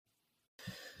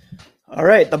All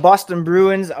right, the Boston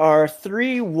Bruins are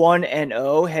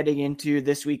 3-1-0 heading into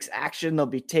this week's action. They'll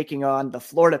be taking on the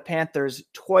Florida Panthers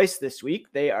twice this week.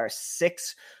 They are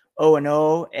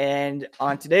 6-0-0, and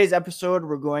on today's episode,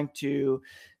 we're going to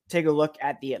take a look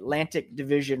at the Atlantic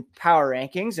Division power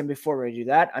rankings. And before we do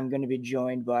that, I'm going to be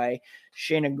joined by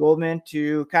Shayna Goldman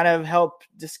to kind of help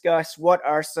discuss what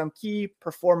are some key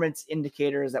performance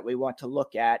indicators that we want to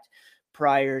look at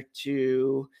prior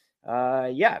to,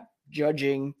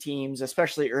 judging teams,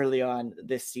 especially early on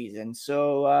this season.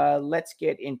 So let's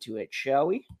get into it, shall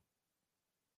we?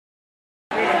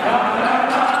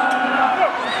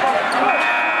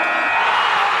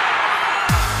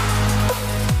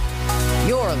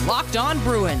 You're Locked On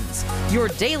Bruins, your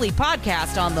daily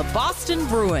podcast on the Boston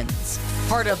Bruins.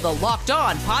 Part of the Locked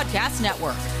On Podcast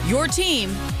Network, your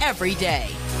team every day.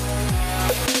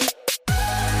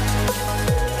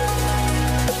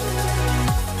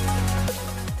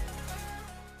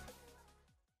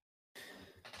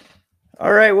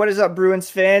 All right, what is up,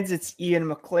 Bruins fans? It's Ian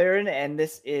McLaren, and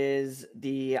this is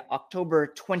the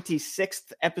October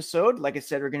 26th episode. Like I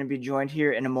said, we're going to be joined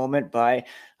here in a moment by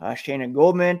Shayna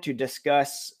Goldman to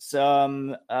discuss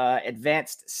some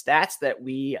advanced stats that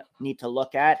we need to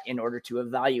look at in order to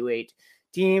evaluate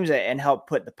teams and help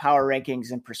put the power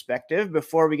rankings in perspective.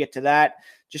 Before we get to that,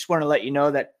 just want to let you know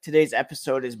that today's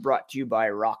episode is brought to you by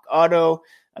Rock Auto.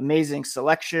 Amazing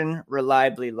selection,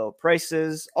 reliably low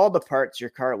prices, all the parts your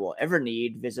car will ever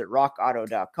need. Visit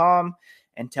rockauto.com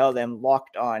and tell them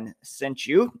Locked On sent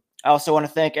you. I also want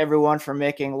to thank everyone for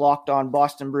making Locked On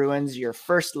Boston Bruins your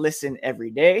first listen every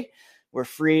day. We're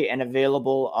free and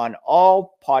available on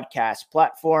all podcast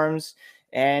platforms.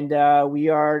 And we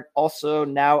are also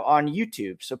now on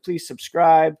YouTube. So please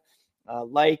subscribe,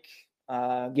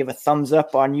 give a thumbs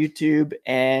up on YouTube.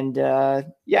 And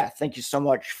thank you so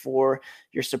much for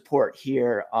your support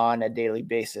here on a daily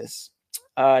basis.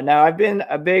 Now, I've been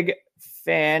a big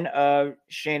fan of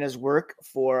Shayna's work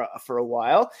for a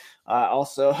while.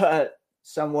 Also,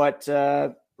 somewhat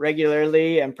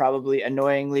regularly and probably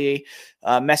annoyingly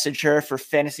message her for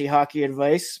fantasy hockey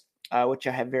advice, which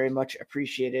I have very much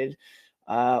appreciated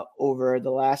over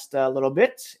the last little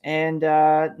bit. And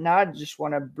now I just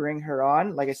want to bring her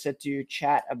on, like I said, to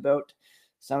chat about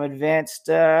some advanced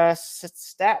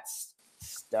stats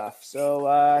stuff.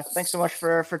 So thanks so much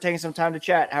for taking some time to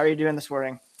chat. How are you doing this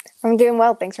morning? I'm doing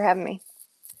well. Thanks for having me.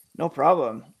 No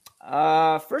problem.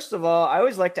 First of all, I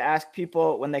always like to ask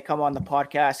people when they come on the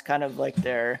podcast kind of like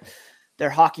their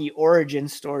hockey origin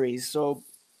stories. So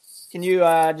can you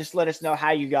just let us know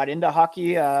how you got into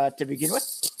hockey to begin with?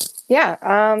 Yeah.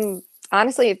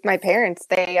 Honestly, my parents,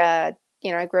 they, I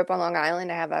grew up on Long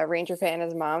Island. I have a Ranger fan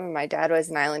as a mom, and my dad was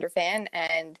an Islander fan,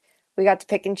 and we got to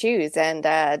pick and choose. And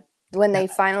when they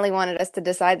finally wanted us to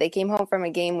decide, they came home from a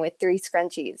game with 3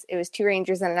 scrunchies. It was 2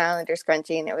 Rangers and an Islander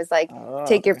scrunchie, and it was like,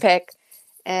 take your pick.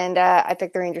 And I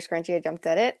picked the Ranger scrunchie. I jumped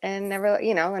at it and never,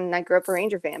 and I grew up a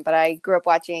Ranger fan, but I grew up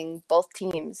watching both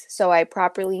teams. So I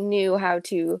properly knew how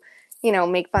to,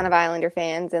 make fun of Islander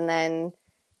fans. And then,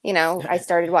 I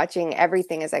started watching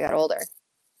everything as I got older.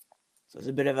 So it's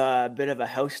a bit of a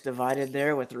house divided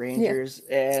there with Rangers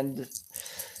and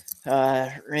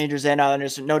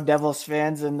Islanders. No Devils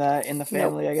fans in the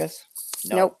family, I guess.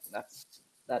 Nope.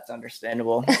 That's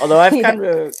understandable. Although I've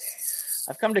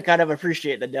come to kind of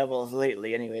appreciate the Devils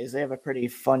lately. Anyways, they have a pretty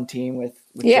fun team with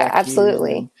Jack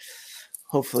absolutely.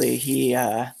 Hopefully he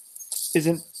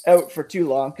isn't out for too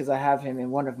long because I have him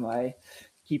in one of my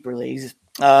keeper leagues.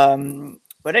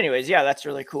 But anyways, yeah, that's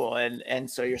really cool. And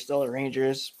so you're still a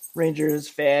Rangers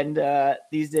fan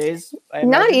these days?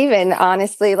 Not even,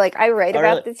 honestly. Like, I write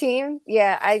about the team.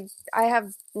 Yeah, I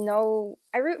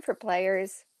root for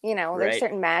players. There's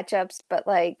certain matchups, but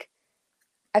like,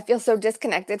 I feel so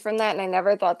disconnected from that, and I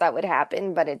never thought that would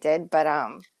happen, but it did. But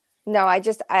no, I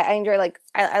enjoy, like,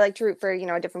 I like to root for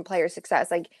a different player's success.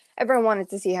 Like, everyone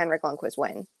wanted to see Henrik Lundqvist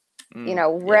win,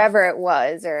 wherever it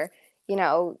was, or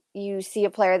you see a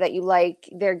player that you like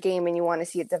their game and you want to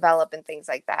see it develop and things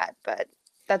like that. But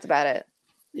that's about it.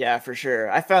 Yeah, for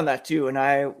sure. I found that too when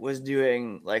I was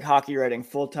doing like hockey writing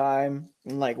full time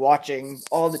and like watching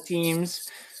all the teams.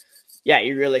 Yeah,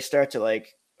 you really start to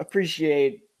like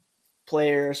appreciate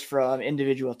players from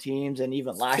individual teams. And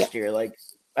even last year, like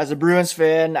as a Bruins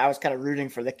fan, I was kind of rooting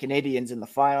for the Canadians in the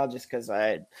final just because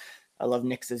I love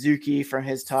Nick Suzuki from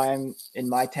his time in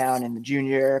my town in the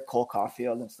junior, Cole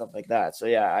Caulfield and stuff like that. So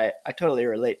yeah, I totally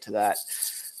relate to that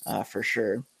for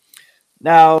sure.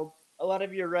 Now, a lot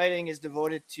of your writing is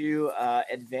devoted to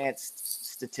advanced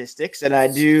statistics, and I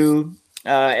do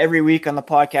every week on the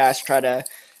podcast try to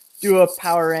do a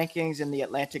power rankings in the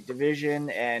Atlantic Division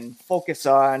and focus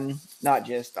on not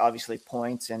just obviously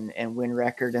points and win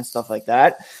record and stuff like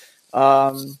that.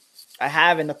 I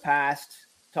have in the past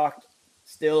talked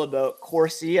still about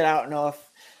Corsi, and I don't know if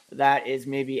that is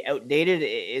maybe outdated.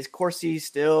 Is Corsi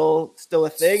still a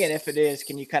thing? And if it is,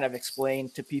 can you kind of explain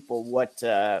to people what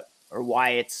or why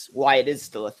it is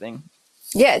still a thing?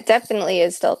 Yeah, it definitely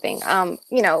is still a thing.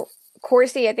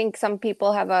 Corsi, I think some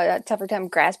people have a tougher time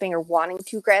grasping or wanting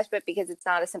to grasp it because it's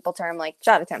not a simple term like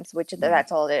shot attempts, which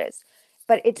that's all it is.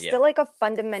 But it's still like a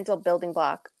fundamental building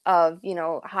block of,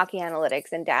 hockey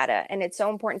analytics and data. And it's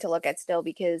so important to look at still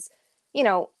because,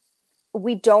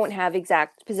 we don't have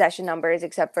exact possession numbers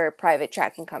except for private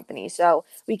tracking companies. So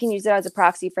we can use it as a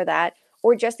proxy for that,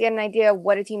 or just get an idea of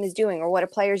what a team is doing or what a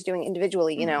player is doing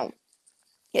individually.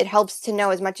 It helps to know,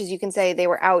 as much as you can say they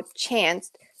were out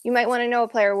chanced. You might want to know a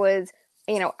player was,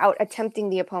 out attempting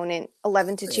the opponent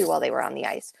 11-2 while they were on the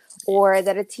ice, or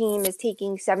that a team is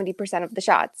taking 70% of the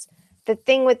shots. The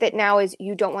thing with it now is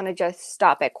you don't want to just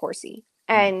stop at Corsi.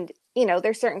 And,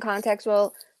 there's certain contexts,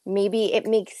 well, maybe it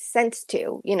makes sense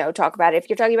to, talk about it. If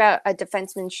you're talking about a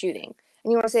defenseman shooting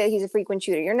and you want to say that he's a frequent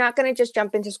shooter, you're not going to just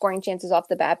jump into scoring chances off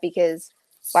the bat because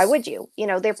why would you?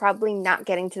 They're probably not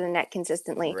getting to the net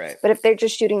consistently. Right. But if they're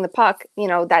just shooting the puck,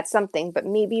 that's something. But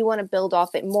maybe you want to build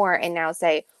off it more and now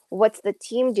say, what's the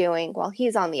team doing while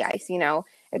he's on the ice?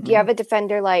 If you have a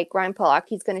defender like Ryan Pulock,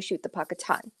 he's going to shoot the puck a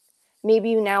ton. Maybe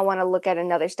you now want to look at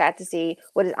another stat to see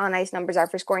what his on-ice numbers are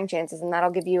for scoring chances, and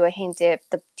that'll give you a hint if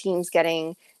the team's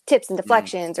getting tips and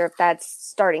deflections or if that's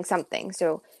starting something.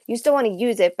 So you still want to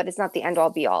use it, but it's not the end-all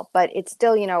be-all. But it's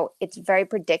still, it's very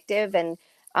predictive, and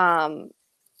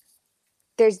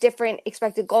there's different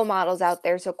expected goal models out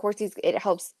there. So of course it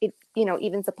helps, it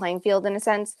evens the playing field in a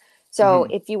sense. So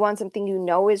if you want something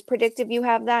is predictive, you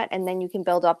have that, and then you can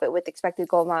build up it with expected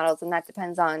goal models, and that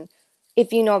depends on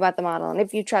if you know about the model and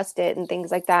if you trust it and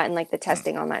things like that, and like the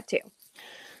testing on that too.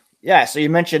 Yeah, so you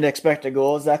mentioned expected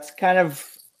goals. That's kind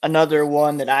of another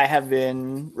one that I have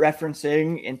been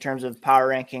referencing in terms of power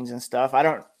rankings and stuff. I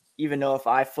don't even know if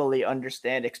I fully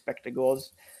understand expected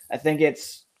goals. I think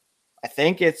it's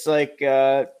like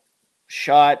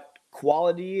shot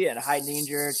quality and high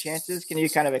danger chances. Can you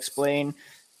kind of explain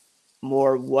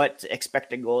more what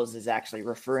expected goals is actually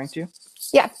referring to?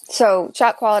 Yeah. So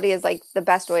shot quality is like the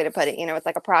best way to put it. It's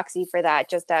like a proxy for that,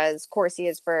 just as Corsi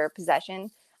is for possession.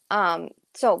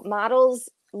 So models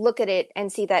look at it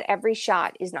and see that every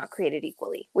shot is not created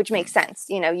equally, which makes sense.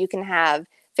 You can have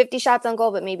 50 shots on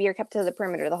goal, but maybe you're kept to the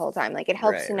perimeter the whole time. Like it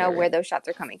helps to know where those shots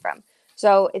are coming from.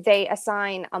 So they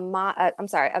assign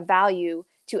a value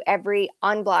to every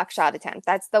unblocked shot attempt.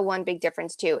 That's the one big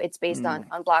difference too. It's based on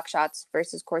unblocked shots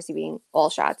versus Corsi being all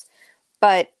shots.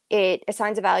 But it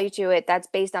assigns a value to it that's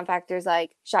based on factors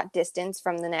like shot distance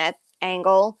from the net,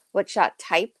 angle, what shot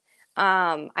type.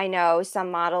 I know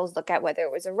some models look at whether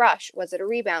it was a rush, was it a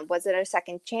rebound, was it a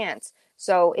second chance?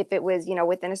 So if it was,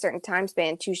 within a certain time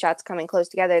span, 2 shots coming close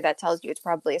together, that tells you it's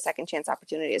probably a second chance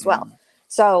opportunity as well.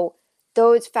 So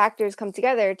those factors come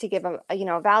together to give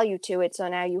a value to it. So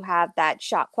now you have that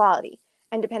shot quality.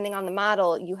 And depending on the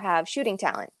model, you have shooting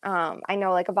talent. I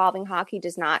know like Evolving Hockey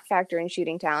does not factor in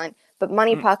shooting talent, but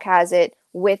Money Puck has it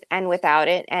with and without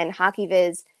it. And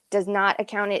HockeyViz does not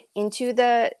account it into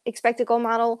the expected goal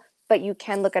model, but you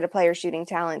can look at a player's shooting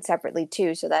talent separately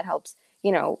too. So that helps,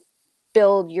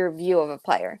 build your view of a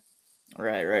player.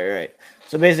 Right.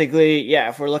 So basically, yeah,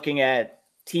 if we're looking at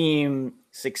team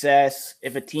success,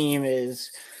 if a team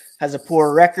has a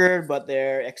poor record, but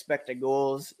their expected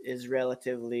goals is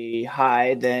relatively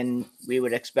high, then we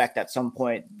would expect at some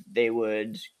point they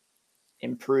would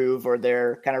improve or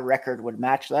their kind of record would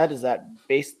match that. Is that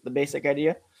the basic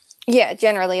idea? Yeah,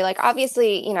 generally, like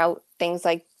obviously, things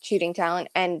like shooting talent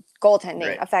and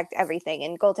goaltending affect everything.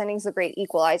 And goaltending is a great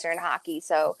equalizer in hockey.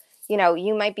 So,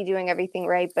 you might be doing everything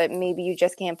right, but maybe you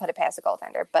just can't put it past a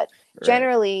goaltender. But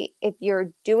generally, if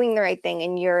you're doing the right thing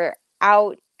and you're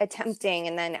out attempting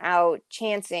and then out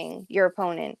chancing your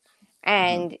opponent,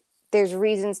 and there's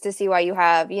reasons to see why you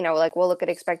have, like we'll look at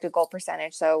expected goal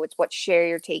percentage. So it's what share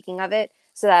you're taking of it.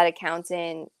 So that accounts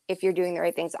in if you're doing the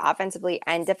right things offensively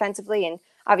and defensively. And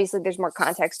obviously there's more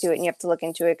context to it and you have to look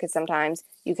into it because sometimes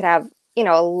you could have,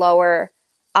 a lower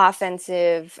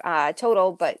offensive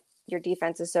total, but your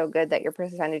defense is so good that your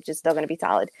percentage is still going to be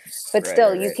solid. But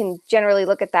still, you can generally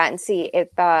look at that and see if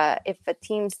a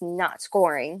team's not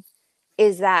scoring,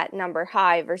 is that number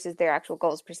high versus their actual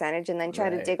goals percentage, and then try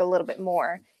to dig a little bit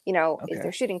more. Is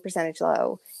their shooting percentage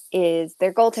low? Is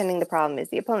their goaltending the problem? Is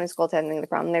the opponent's goaltending the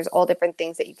problem? There's all different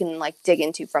things that you can dig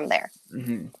into from there.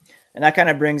 And that kind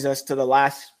of brings us to the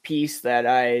last piece that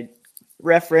I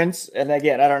reference, and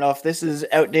again, I don't know if this is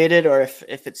outdated or if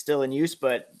it's still in use,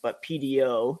 but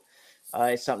PDO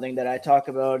is something that I talk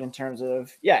about in terms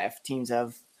of, if teams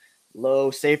have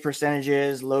low save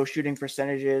percentages, low shooting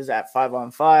percentages at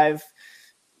 5-on-5,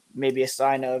 maybe a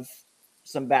sign of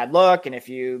some bad luck. And if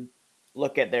you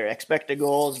look at their expected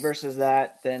goals versus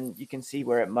that, then you can see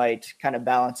where it might kind of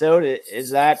balance out.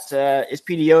 Is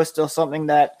PDO still something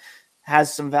that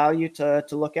has some value to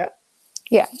look at?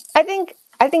 Yeah, I think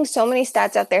so many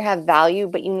stats out there have value,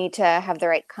 but you need to have the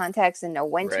right context and know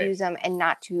when to use them and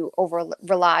not to over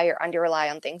rely or under rely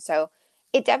on things. So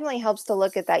it definitely helps to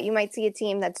look at that. You might see a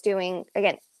team that's doing,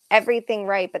 again, everything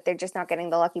right, but they're just not getting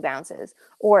the lucky bounces,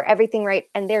 or everything right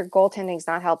and their goaltending is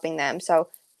not helping them. So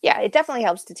yeah, it definitely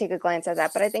helps to take a glance at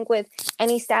that. But I think with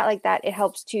any stat like that, it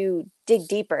helps to dig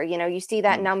deeper. You see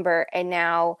that number and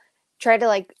now try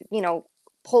to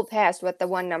pull past what the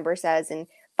one number says and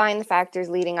find the factors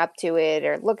leading up to it,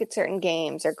 or look at certain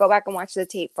games, or go back and watch the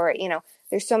tape for it.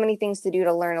 There's so many things to do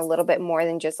to learn a little bit more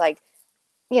than just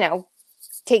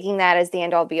taking that as the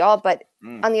end all be all. But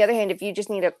on the other hand, if you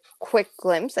just need a quick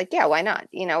glimpse, why not?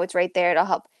 It's right there. It'll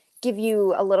help give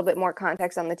you a little bit more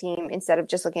context on the team instead of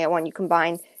just looking at one. You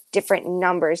combine different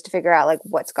numbers to figure out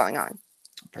what's going on.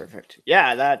 Perfect.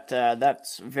 Yeah,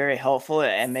 that's very helpful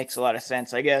and makes a lot of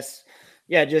sense. I guess,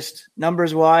 just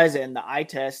numbers wise and the eye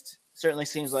test certainly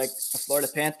seems like the Florida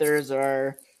Panthers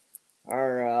are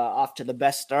off to the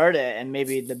best start and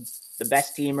maybe the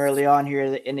best team early on here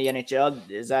in the NHL.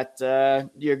 Is that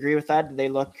do you agree with that? Do they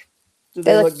look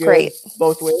good great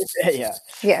both ways?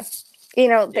 Yeah.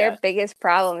 Their biggest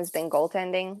problem has been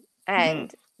goaltending.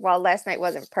 And while last night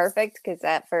wasn't perfect because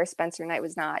that first Spencer Knight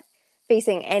was not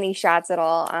facing any shots at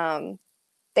all,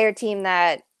 they're a team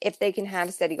that if they can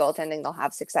have steady goaltending, they'll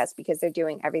have success because they're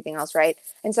doing everything else right.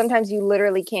 And sometimes you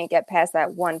literally can't get past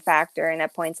that one factor. And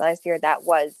at points last year, that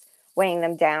was weighing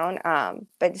them down.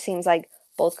 But it seems like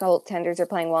both goaltenders are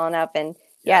playing well enough. And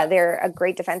they're a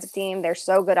great defensive team. They're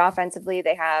so good offensively.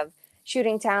 They have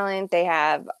shooting talent. They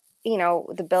have,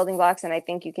 the building blocks. And I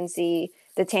think you can see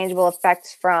the tangible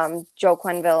effects from Joe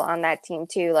Quenneville on that team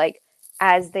too.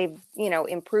 As they've,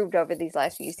 improved over these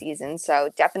last few seasons. So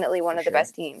definitely one of the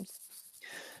best teams.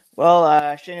 Well,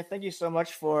 Shayna, thank you so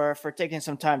much for taking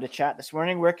some time to chat this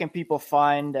morning. Where can people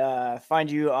find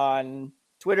you on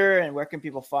Twitter, and where can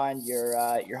people find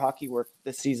your hockey work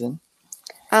this season?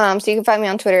 So you can find me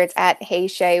on Twitter. It's at Hey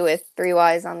Shay with 3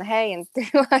 Y's on the Hey and 3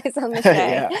 Y's on the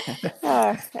Shay.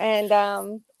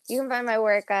 And you can find my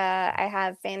work. I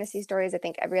have fantasy stories, I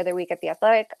think, every other week at The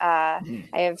Athletic. I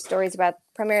have stories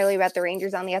primarily about the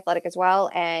Rangers on The Athletic as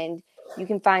well. And you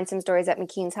can find some stories at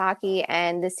McKeen's Hockey.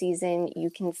 And this season, you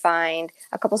can find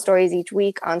a couple stories each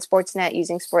week on Sportsnet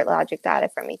using Sportlogic data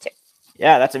from me too.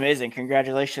 Yeah, that's amazing.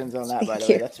 Congratulations on that, by the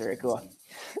way. That's very cool.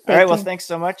 All right. Well, thanks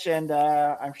so much. And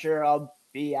I'm sure I'll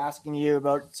be asking you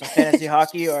about some fantasy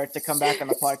hockey or to come back on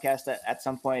the podcast at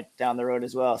some point down the road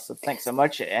as well. So thanks so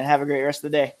much and have a great rest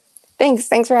of the day. Thanks.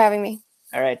 Thanks for having me.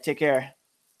 All right. Take care.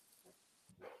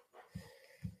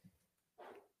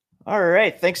 All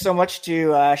right. Thanks so much to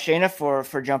Shayna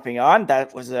for jumping on.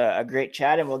 That was a great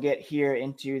chat, and we'll get here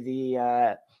into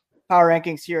the power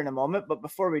rankings here in a moment. But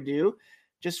before we do,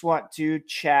 just want to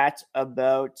chat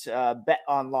about Bet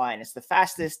Online. It's the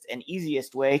fastest and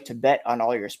easiest way to bet on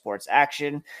all your sports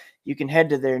action. You can head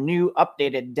to their new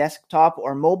updated desktop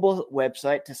or mobile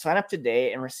website to sign up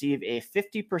today and receive a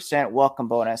 50% welcome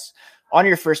bonus on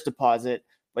your first deposit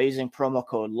by using promo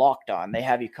code LOCKEDON. They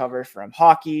have you covered from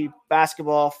hockey,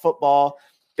 basketball, football,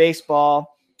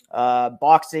 baseball,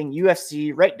 boxing,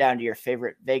 UFC, right down to your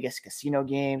favorite Vegas casino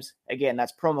games. Again,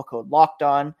 that's promo code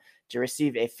LOCKEDON to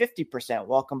receive a 50%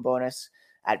 welcome bonus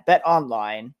at Bet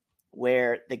Online,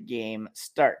 where the game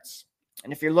starts.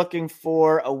 And if you're looking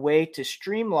for a way to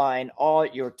streamline all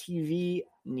your TV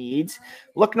needs,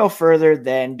 look no further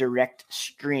than Direct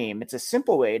Stream. It's a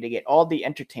simple way to get all the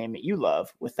entertainment you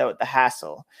love without the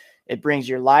hassle. It brings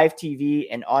your live TV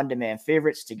and on-demand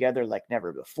favorites together like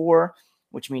never before,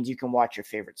 which means you can watch your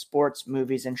favorite sports,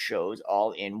 movies, and shows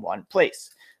all in one place.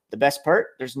 The best part,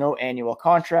 there's no annual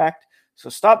contract, so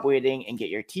stop waiting and get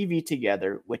your TV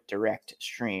together with Direct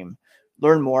Stream.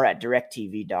 Learn more at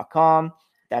directtv.com.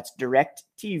 That's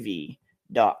directtv.com.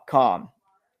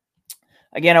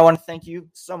 Again, I want to thank you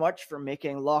so much for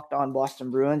making Locked On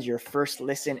Boston Bruins your first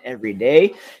listen every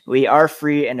day. We are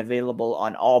free and available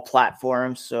on all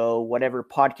platforms, so whatever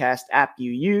podcast app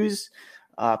you use,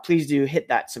 please do hit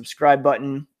that subscribe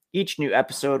button. Each new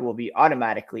episode will be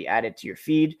automatically added to your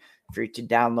feed for you to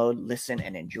download, listen,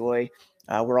 and enjoy.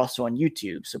 We're also on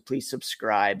YouTube, so please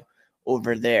subscribe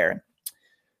over there.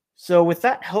 So with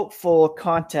that helpful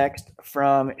context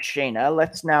from Shayna,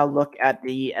 let's now look at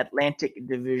the Atlantic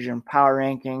Division power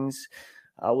rankings.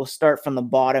 We'll start from the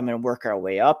bottom and work our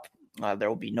way up. There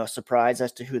will be no surprise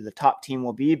as to who the top team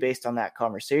will be based on that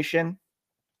conversation.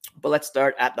 But let's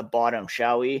start at the bottom,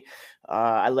 shall we?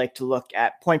 I like to look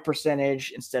at point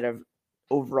percentage instead of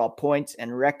overall points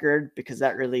and record, because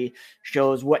that really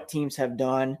shows what teams have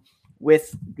done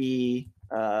with the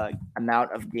amount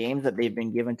of games that they've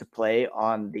been given to play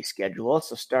on the schedule.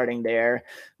 So starting there,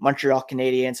 Montreal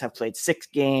Canadiens have played 6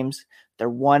 games. They're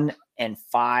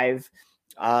 1-5.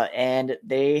 And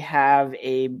they have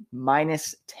a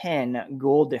 -10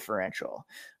 goal differential,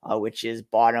 which is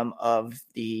bottom of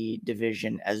the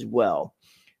division as well.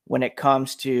 When it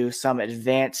comes to some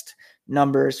advanced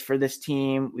numbers for this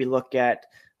team, we look at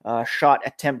shot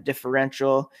attempt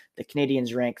differential. The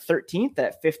Canadiens rank 13th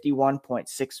at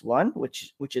 51.61,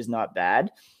 which is not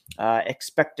bad.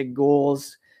 Expected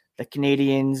goals, the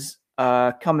Canadiens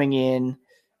coming in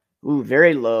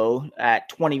very low at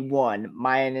 21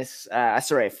 minus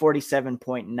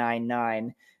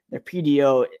 47.99. Their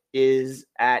PDO is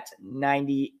at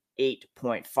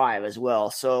 98.5 as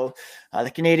well. So the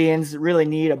Canadiens really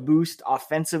need a boost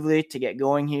offensively to get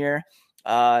going here.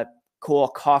 Cole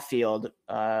Caulfield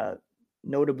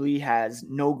notably has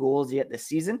no goals yet this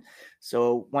season.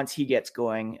 So once he gets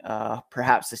going,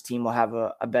 perhaps this team will have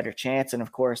a better chance. And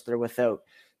of course, they're without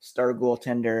star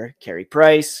goaltender Carey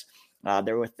Price.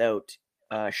 They're without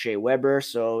Shea Weber,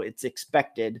 so it's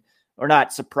expected or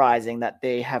not surprising that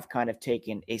they have kind of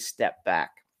taken a step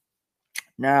back.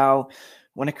 Now,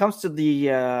 when it comes to the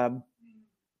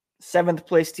 7th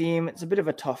place team, it's a bit of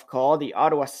a tough call. The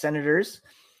Ottawa Senators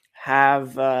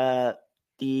have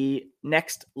the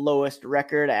next lowest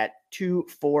record at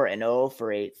 2-4-0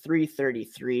 for a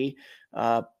 .333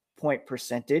 point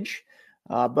percentage.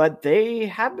 But they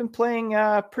have been playing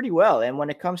pretty well. And when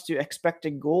it comes to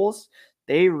expected goals,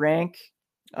 they rank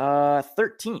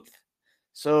 13th.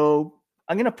 So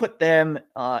I'm going to put them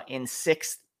in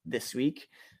 6th this week.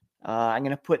 I'm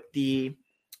going to put the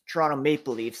Toronto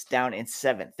Maple Leafs down in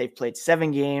 7th. They've played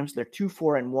 7 games. They're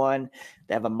 2-4-1.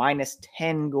 They have a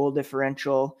 -10 goal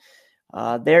differential.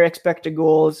 Their expected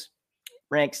goals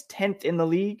ranks 10th in the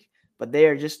league, but they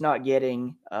are just not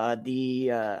getting the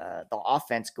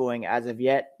offense going as of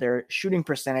yet. Their shooting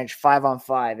percentage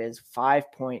 5-on-5 is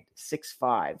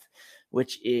 5.65,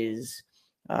 which is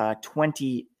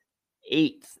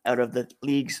 28th out of the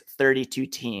league's 32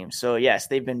 teams. So yes,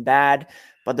 they've been bad,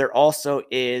 but there also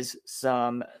is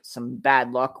some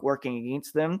bad luck working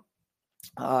against them.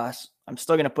 I'm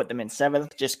still going to put them in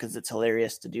 7th just because it's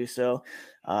hilarious to do so.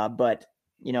 But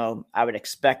I would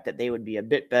expect that they would be a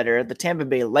bit better. The Tampa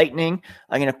Bay Lightning,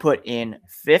 I'm going to put in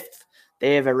 5th.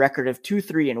 They have a record of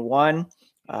 2-3-1.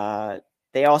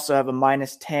 They also have a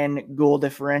 -10 goal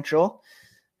differential.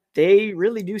 They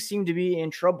really do seem to be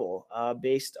in trouble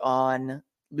based on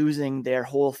losing their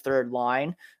whole third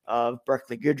line of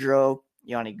Barclay Goodrow,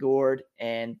 Yanni Gourde,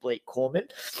 and Blake Coleman.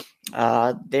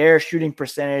 Their shooting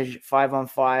percentage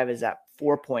 5-on-5 is at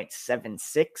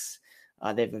 4.76.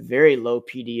 They have a very low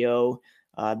PDO.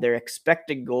 Their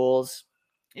expected goals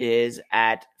is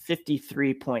at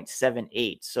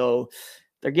 53.78. So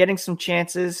they're getting some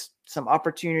chances, some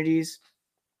opportunities.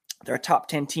 They're a top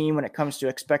 10 team when it comes to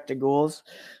expected goals,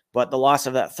 but the loss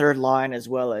of that third line as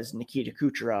well as Nikita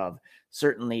Kucherov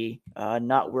certainly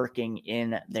not working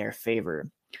in their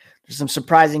favor. There's some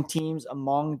surprising teams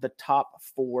among the top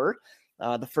 4.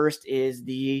 The first is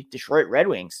the Detroit Red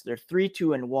Wings. They're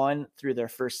 3-2-1 through their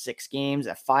first 6 games,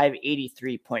 a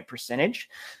 .583 point percentage,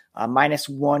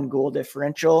 -1 goal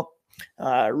differential.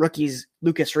 Rookies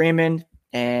Lucas Raymond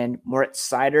and Moritz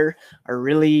Seider are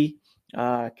really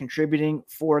contributing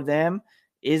for them.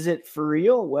 Is it for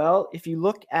real? Well, if you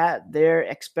look at their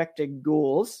expected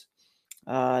goals,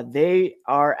 they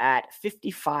are at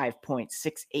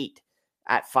 55.68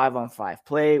 at 5-on-5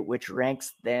 play, which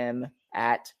ranks them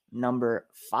at number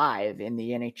 5 in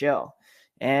the NHL.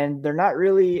 And they're not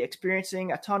really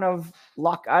experiencing a ton of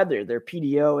luck either. Their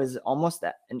PDO is almost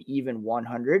at an even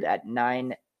 100 at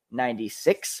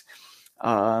 996,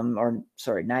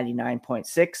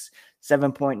 99.6,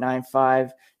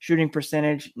 7.95, shooting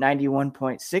percentage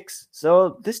 91.6.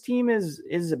 So this team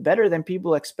is better than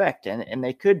people expect, and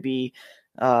they could be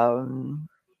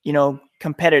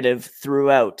competitive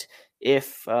throughout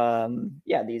if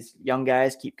these young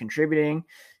guys keep contributing.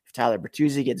 If Tyler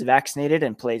Bertuzzi gets vaccinated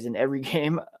and plays in every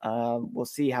game, we'll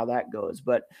see how that goes.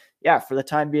 But yeah, for the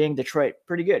time being, Detroit,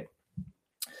 pretty good.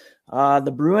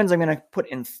 The Bruins I'm going to put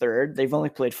in 3rd. They've only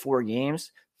played 4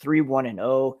 games,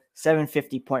 3-1-0,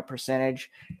 750 point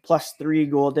percentage, +3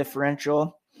 goal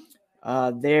differential.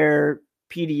 Their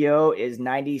PDO is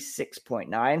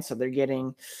 96.9, so they're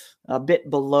getting a bit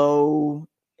below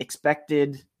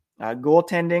expected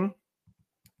goaltending.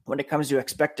 When it comes to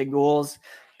expected goals,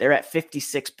 they're at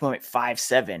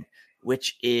 56.57,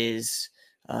 which is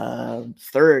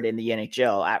third in the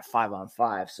NHL at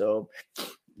 5-on-5. So,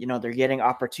 they're getting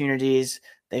opportunities.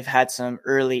 They've had some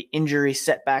early injury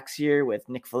setbacks here with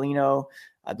Nick Foligno.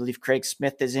 I believe Craig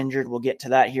Smith is injured. We'll get to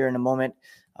that here in a moment.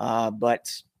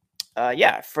 But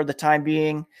for the time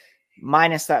being,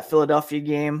 minus that Philadelphia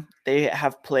game, they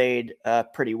have played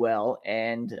pretty well.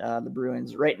 And the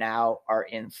Bruins right now are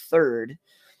in third.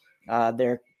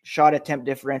 Their shot attempt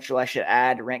differential, I should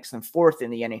add, ranks them fourth in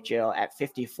the NHL at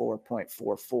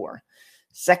 54.44.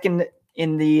 Second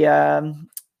in the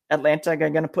Atlanta, I'm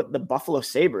going to put the Buffalo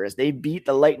Sabres. They beat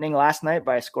the Lightning last night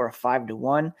by a score of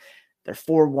 5-1. They're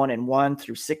 4-1-1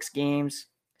 through 6 games,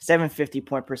 750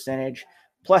 point percentage,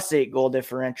 +8 goal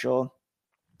differential.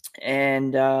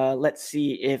 And let's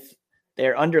see if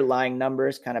their underlying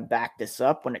numbers kind of back this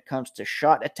up when it comes to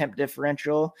shot attempt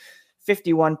differential.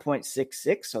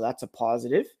 51.66, so that's a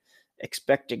positive.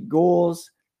 Expected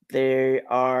goals, they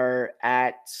are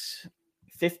at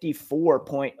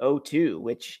 54.02,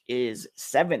 which is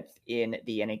 7th in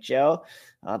the NHL.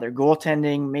 Their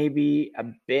goaltending may be a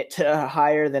bit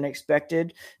higher than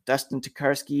expected. Dustin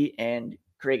Tokarski and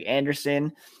Craig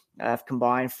Anderson have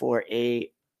combined for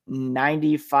a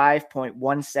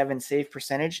 95.17 save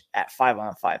percentage at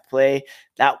 5-on-5 play.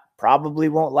 That probably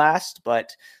won't last,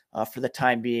 but for the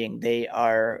time being, they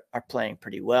are playing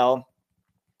pretty well.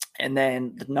 And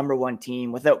then the number one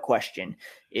team, without question,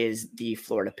 is the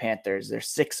Florida Panthers. They're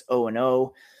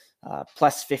 6-0-0,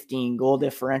 +15 goal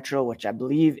differential, which I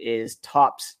believe is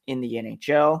tops in the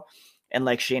NHL. And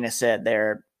like Shayna said,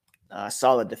 they're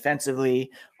solid defensively,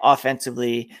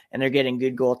 offensively, and they're getting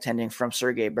good goaltending from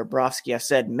Sergei Bobrovsky. I've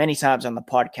said many times on the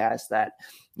podcast that,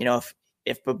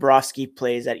 if Bobrovsky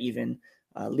plays at even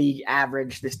league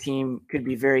average, this team could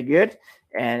be very good,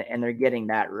 and they're getting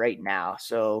that right now.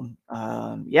 So,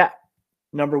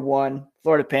 number 1,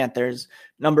 Florida Panthers.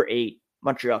 Number 8,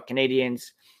 Montreal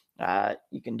Canadiens.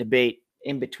 You can debate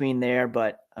in between there,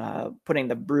 but putting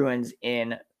the Bruins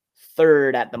in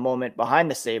third at the moment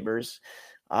behind the Sabres.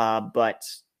 But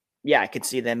I could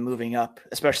see them moving up,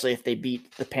 especially if they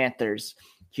beat the Panthers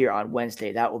here on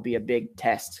Wednesday. That will be a big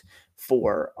test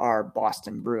for our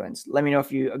Boston Bruins. Let me know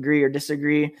if you agree or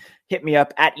disagree. Hit me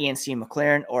up at ENC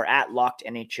McLaren or at Locked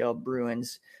NHL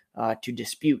Bruins to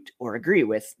dispute or agree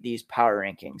with these power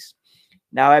rankings.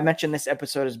 Now, I mentioned this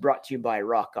episode is brought to you by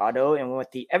Rock Auto, and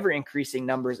with the ever-increasing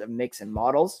numbers of makes and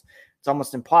models, it's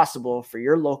almost impossible for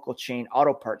your local chain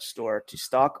auto parts store to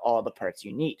stock all the parts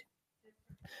you need.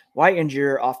 Why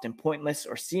endure often pointless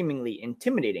or seemingly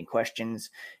intimidating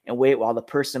questions and wait while the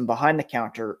person behind the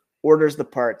counter orders the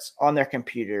parts on their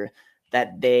computer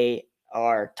that they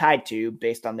are tied to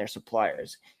based on their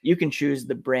suppliers? You can choose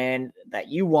the brand that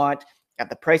you want at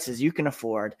the prices you can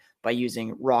afford by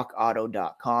using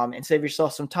rockauto.com and save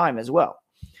yourself some time as well.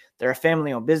 They're a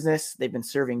family-owned business. They've been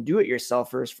serving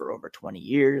do-it-yourselfers for over 20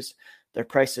 years. Their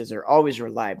prices are always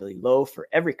reliably low for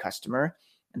every customer,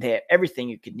 and they have everything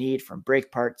you could need from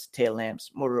brake parts, tail lamps,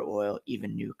 motor oil,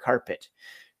 even new carpet.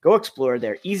 Go explore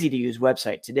their easy-to-use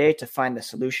website today to find the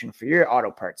solution for your auto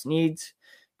parts needs.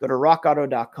 Go to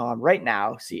rockauto.com right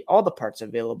now, see all the parts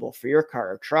available for your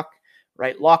car or truck.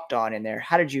 Write Locked On in there,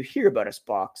 "How did you hear about us?"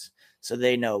 box, so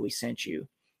they know we sent you.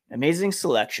 Amazing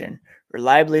selection,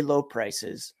 reliably low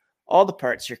prices, all the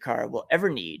parts your car will ever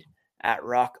need at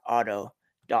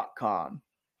rockauto.com.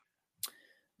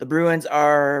 The Bruins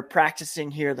are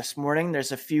practicing here this morning.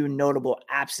 There's a few notable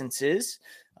absences.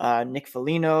 Nick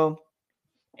Foligno,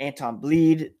 Anton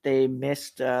Bleed, they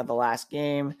missed the last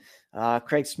game.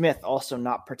 Craig Smith also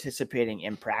not participating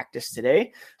in practice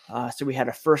today. So we had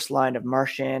a first line of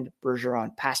Marchand,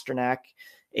 Bergeron, Pasternak,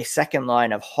 a second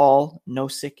line of Hall,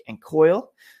 Nosek, and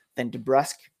Coyle, then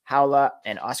DeBrusk, Haula,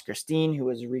 and Oscar Steen, who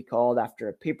was recalled after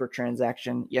a paper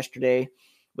transaction yesterday,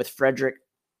 with Frederick,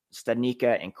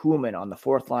 Studnicka, and Kuhlman on the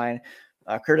fourth line.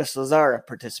 Curtis Lazar, a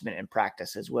participant in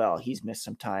practice as well. He's missed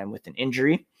some time with an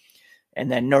injury.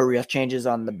 And then no real changes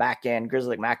on the back end.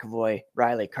 Grizzly, McAvoy,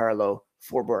 Riley, Carlo,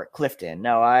 Forbort, Clifton.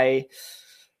 Now, I'm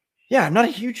not a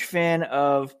huge fan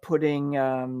of putting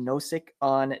Nosek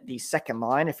on the second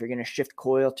line. If you're going to shift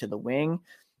Coyle to the wing,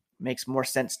 makes more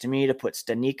sense to me to put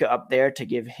Studnicka up there to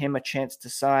give him a chance to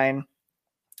sign.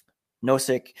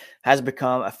 Nosek has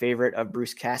become a favorite of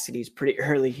Bruce Cassidy's pretty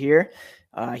early here.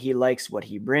 He likes what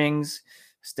he brings.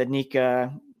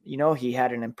 Studnicka, he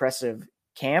had an impressive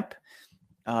camp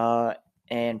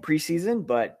and preseason,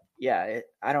 but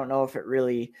I don't know if it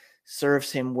really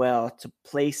serves him well to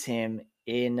place him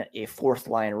in a fourth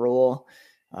line role.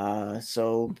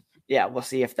 So yeah, we'll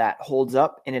see if that holds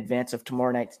up in advance of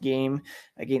tomorrow night's game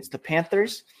against the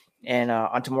Panthers. And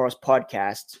on tomorrow's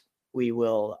podcast, we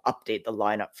will update the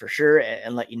lineup for sure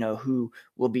and let you know who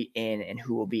will be in and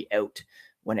who will be out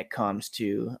when it comes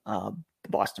to the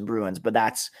Boston Bruins. But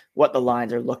that's what the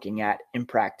lines are looking at in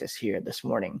practice here this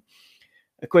morning.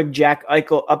 A quick Jack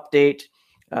Eichel update.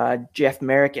 Jeff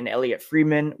Marek and Elliot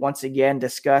Friedman once again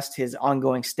discussed his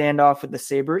ongoing standoff with the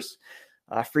Sabres.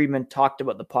 Friedman talked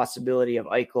about the possibility of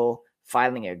Eichel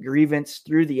filing a grievance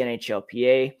through the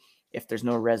NHLPA if there's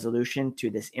no resolution to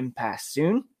this impasse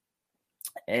soon.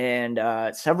 And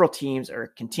several teams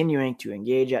are continuing to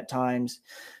engage at times.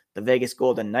 The Vegas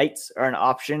Golden Knights are an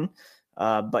option,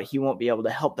 but he won't be able to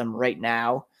help them right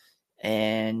now.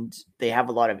 And they have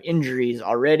a lot of injuries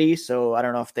already, so I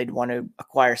don't know if they'd want to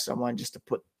acquire someone just to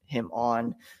put him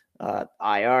on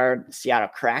IR. Seattle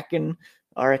Kraken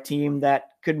are a team that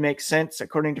could make sense,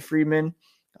 according to Friedman.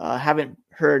 Haven't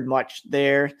heard much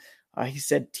there. He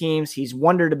said teams he's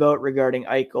wondered about regarding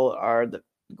Eichel are the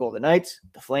Golden Knights,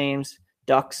 the Flames,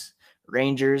 Ducks,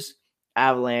 Rangers,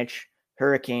 Avalanche,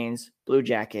 Hurricanes, Blue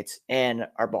Jackets, and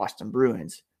our Boston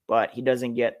Bruins. But he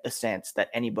doesn't get the sense that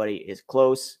anybody is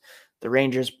close. The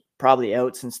Rangers probably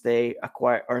out since they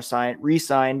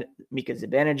re-signed Mika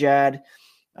Zibanejad.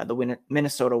 The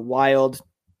Minnesota Wild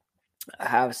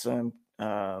have some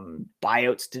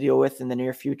buyouts to deal with in the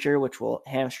near future, which will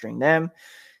hamstring them.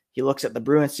 He looks at the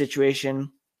Bruins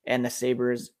situation and the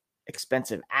Sabres'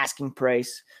 expensive asking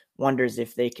price, wonders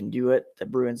if they can do it. The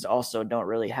Bruins also don't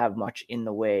really have much in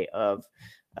the way of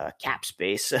cap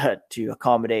space to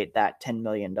accommodate that $10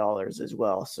 million as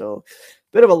well. So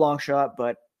a bit of a long shot,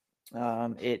 but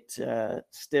it's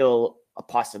still a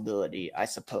possibility, I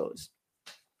suppose.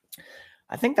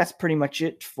 I think that's pretty much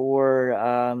it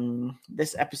for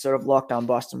this episode of Locked On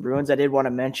Boston Bruins. I did want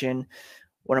to mention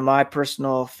one of my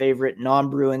personal favorite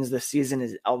non-Bruins this season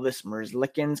is Elvis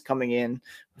Merzlikins, coming in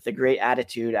with a great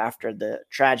attitude after the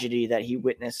tragedy that he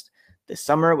witnessed this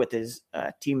summer with his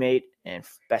teammate and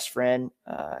best friend,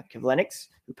 Kivlenieks,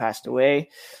 who passed away.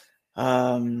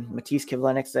 Matisse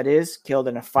Kivlenieks, that is, killed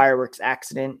in a fireworks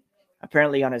accident.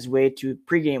 Apparently on his way to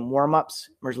pregame warmups,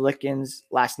 Merzlikins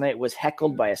last night was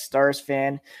heckled by a Stars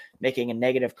fan making a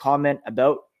negative comment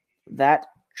about that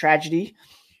tragedy.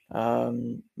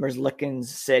 Merzlikins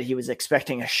said he was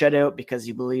expecting a shutout because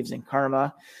he believes in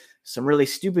karma. Some really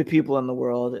stupid people in the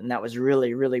world, and that was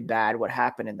really, really bad what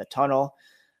happened in the tunnel.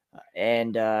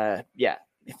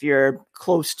 If you're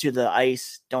close to the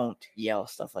ice, don't yell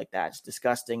stuff like that. It's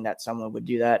disgusting that someone would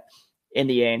do that. In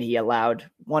the end, he allowed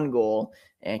one goal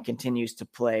and continues to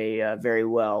play very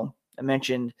well. I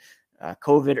mentioned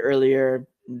COVID earlier.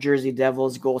 Jersey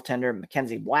Devils goaltender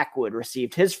Mackenzie Blackwood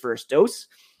received his first dose,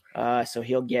 so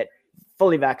he'll get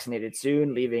fully vaccinated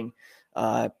soon, leaving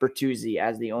Bertuzzi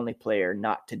as the only player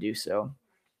not to do so.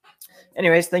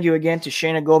 Anyways, thank you again to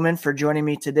Shayna Goldman for joining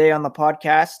me today on the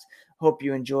podcast. Hope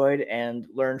you enjoyed and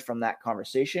learned from that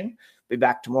conversation. Be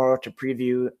back tomorrow to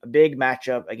preview a big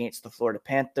matchup against the Florida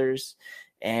Panthers.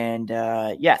 And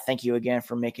thank you again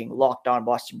for making Locked On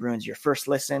Boston Bruins your first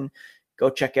listen. Go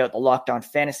check out the Locked On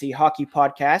Fantasy Hockey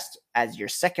Podcast as your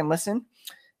second listen.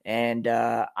 And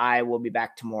I will be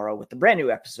back tomorrow with a brand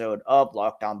new episode of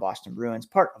Locked On Boston Bruins,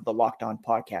 part of the Locked On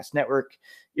Podcast Network,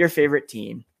 your favorite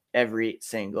team every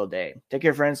single day. Take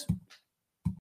care, friends.